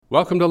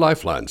Welcome to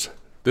Lifelines.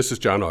 This is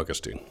John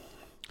Augustine.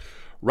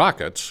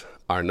 Rockets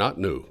are not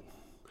new.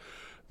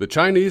 The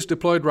Chinese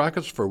deployed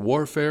rockets for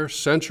warfare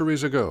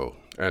centuries ago,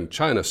 and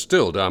China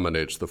still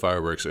dominates the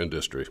fireworks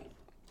industry.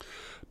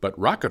 But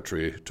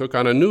rocketry took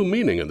on a new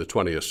meaning in the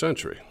 20th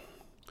century.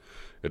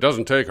 It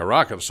doesn't take a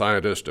rocket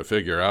scientist to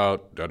figure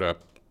out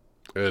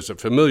is a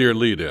familiar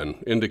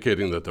lead-in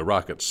indicating that the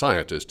rocket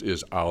scientist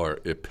is our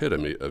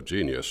epitome of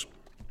genius.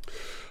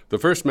 The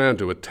first man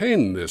to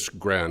attain this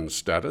grand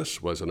status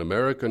was an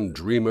American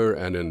dreamer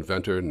and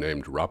inventor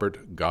named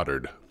Robert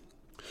Goddard.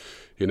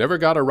 He never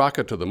got a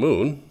rocket to the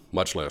moon,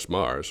 much less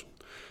Mars.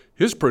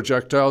 His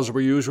projectiles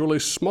were usually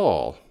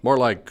small, more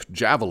like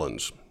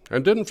javelins,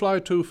 and didn't fly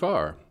too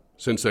far,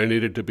 since they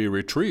needed to be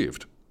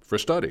retrieved for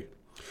study.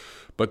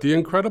 But the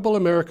incredible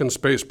American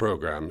space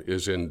program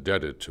is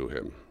indebted to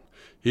him.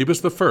 He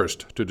was the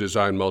first to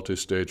design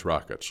multi-stage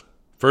rockets,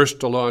 first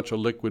to launch a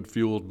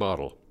liquid-fueled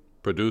model,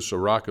 produce a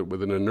rocket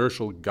with an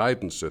inertial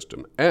guidance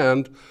system,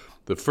 and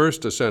the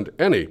first to send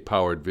any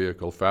powered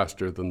vehicle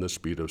faster than the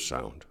speed of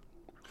sound.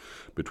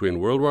 Between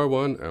World War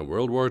I and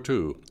World War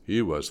II,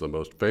 he was the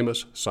most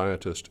famous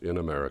scientist in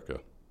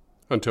America,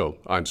 until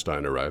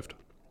Einstein arrived.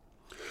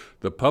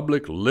 The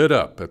public lit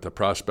up at the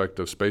prospect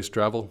of space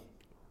travel.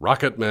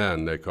 Rocket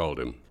Man, they called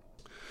him.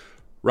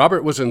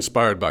 Robert was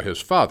inspired by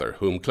his father,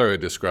 whom Clary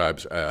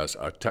describes as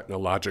a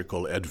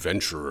technological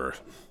adventurer.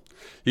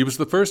 He was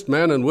the first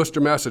man in Worcester,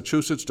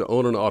 Massachusetts to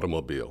own an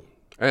automobile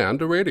and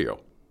a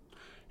radio.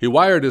 He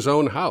wired his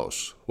own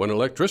house when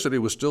electricity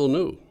was still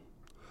new.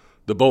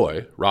 The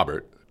boy,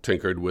 Robert,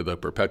 tinkered with a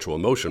perpetual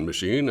motion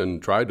machine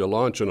and tried to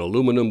launch an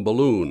aluminum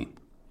balloon.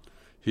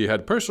 He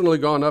had personally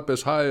gone up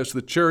as high as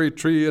the cherry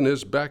tree in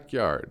his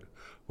backyard,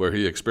 where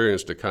he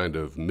experienced a kind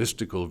of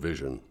mystical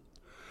vision.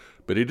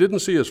 But he didn't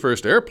see his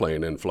first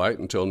airplane in flight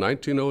until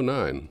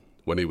 1909,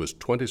 when he was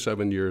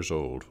 27 years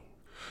old.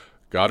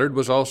 Goddard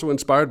was also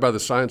inspired by the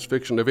science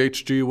fiction of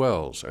H.G.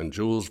 Wells and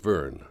Jules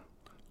Verne.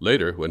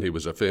 Later, when he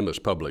was a famous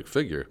public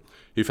figure,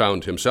 he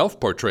found himself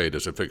portrayed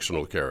as a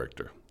fictional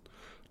character.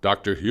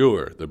 Dr.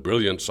 Ure, the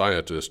brilliant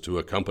scientist who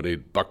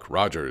accompanied Buck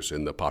Rogers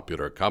in the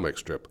popular comic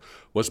strip,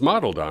 was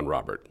modeled on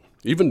Robert,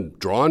 even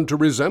drawn to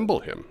resemble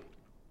him.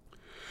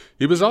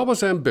 He was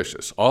always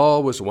ambitious,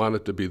 always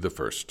wanted to be the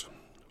first.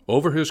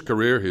 Over his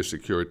career, he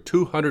secured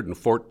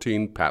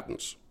 214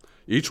 patents,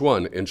 each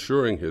one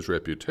ensuring his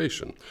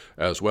reputation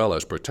as well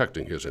as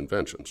protecting his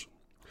inventions.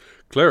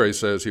 Clary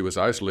says he was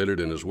isolated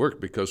in his work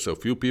because so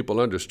few people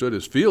understood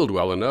his field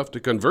well enough to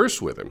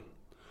converse with him.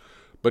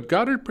 But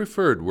Goddard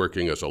preferred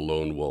working as a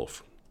lone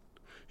wolf.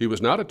 He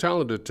was not a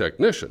talented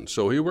technician,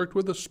 so he worked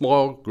with a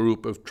small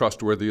group of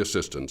trustworthy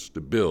assistants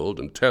to build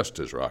and test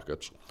his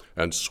rockets,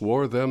 and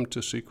swore them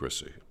to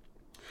secrecy.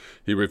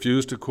 He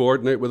refused to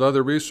coordinate with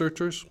other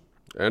researchers,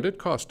 and it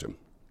cost him.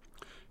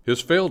 His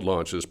failed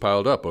launches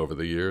piled up over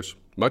the years,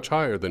 much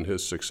higher than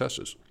his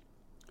successes.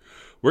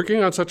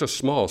 Working on such a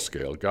small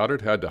scale,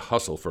 Goddard had to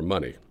hustle for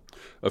money.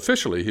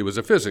 Officially, he was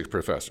a physics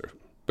professor,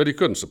 but he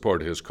couldn't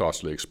support his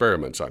costly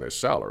experiments on his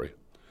salary.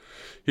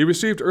 He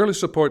received early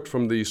support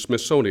from the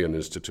Smithsonian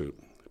Institute,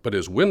 but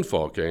his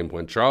windfall came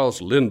when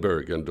Charles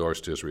Lindbergh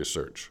endorsed his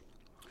research.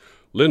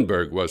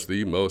 Lindbergh was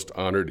the most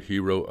honored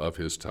hero of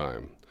his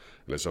time,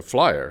 and as a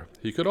flyer,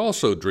 he could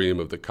also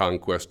dream of the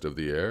conquest of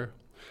the air.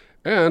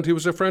 And he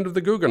was a friend of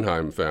the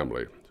Guggenheim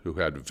family, who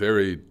had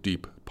very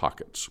deep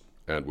pockets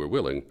and were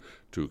willing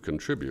to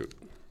contribute.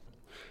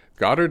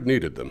 Goddard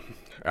needed them.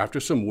 After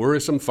some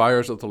worrisome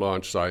fires at the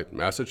launch site,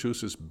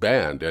 Massachusetts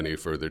banned any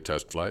further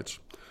test flights.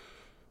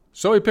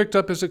 So he picked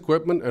up his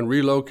equipment and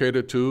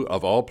relocated to,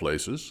 of all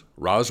places,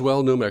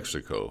 Roswell, New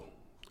Mexico,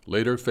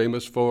 later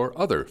famous for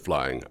other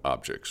flying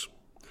objects.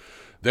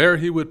 There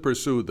he would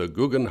pursue the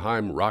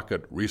Guggenheim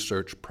Rocket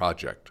Research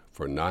Project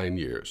for 9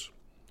 years.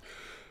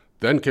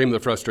 Then came the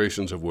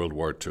frustrations of World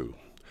War II.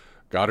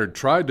 Goddard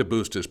tried to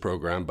boost his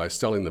program by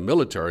selling the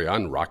military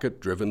on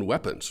rocket-driven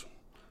weapons.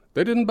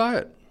 They didn't buy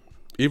it,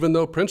 even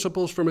though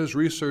principles from his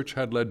research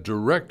had led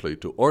directly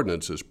to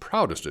Ordnance's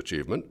proudest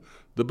achievement,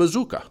 the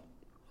bazooka.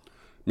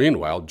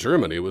 Meanwhile,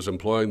 Germany was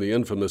employing the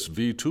infamous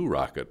V-2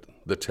 rocket,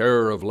 the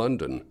Terror of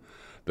London,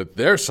 that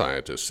their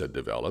scientists had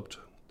developed.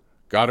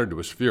 Goddard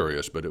was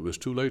furious, but it was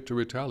too late to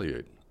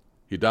retaliate.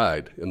 He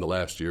died in the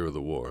last year of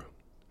the war.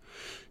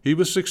 He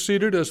was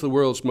succeeded as the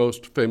world's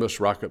most famous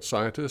rocket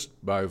scientist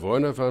by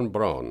Wernher von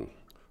Braun,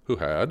 who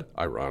had,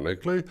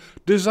 ironically,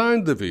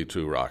 designed the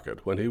V-2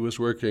 rocket when he was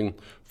working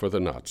for the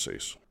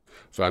Nazis.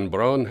 Von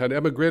Braun had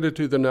emigrated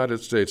to the United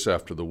States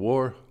after the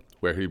war,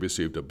 where he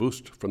received a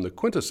boost from the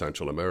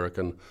quintessential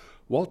American,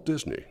 Walt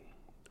Disney,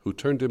 who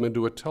turned him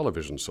into a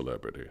television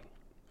celebrity.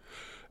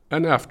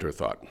 An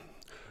afterthought.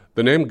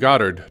 The name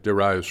Goddard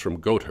derives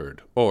from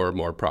goatherd, or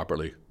more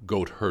properly,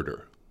 goat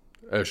herder,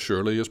 as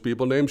surely as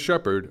people named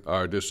Shepherd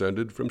are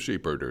descended from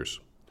sheepherders.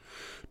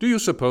 Do you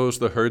suppose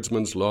the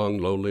herdsman's long,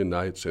 lonely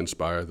nights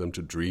inspire them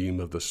to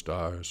dream of the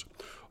stars?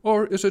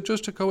 Or is it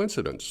just a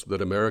coincidence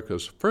that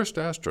America's first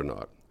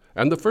astronaut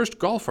and the first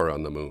golfer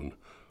on the moon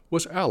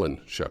was Alan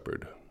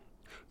Shepard?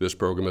 This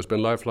program has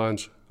been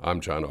Lifelines.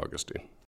 I'm John Augustine.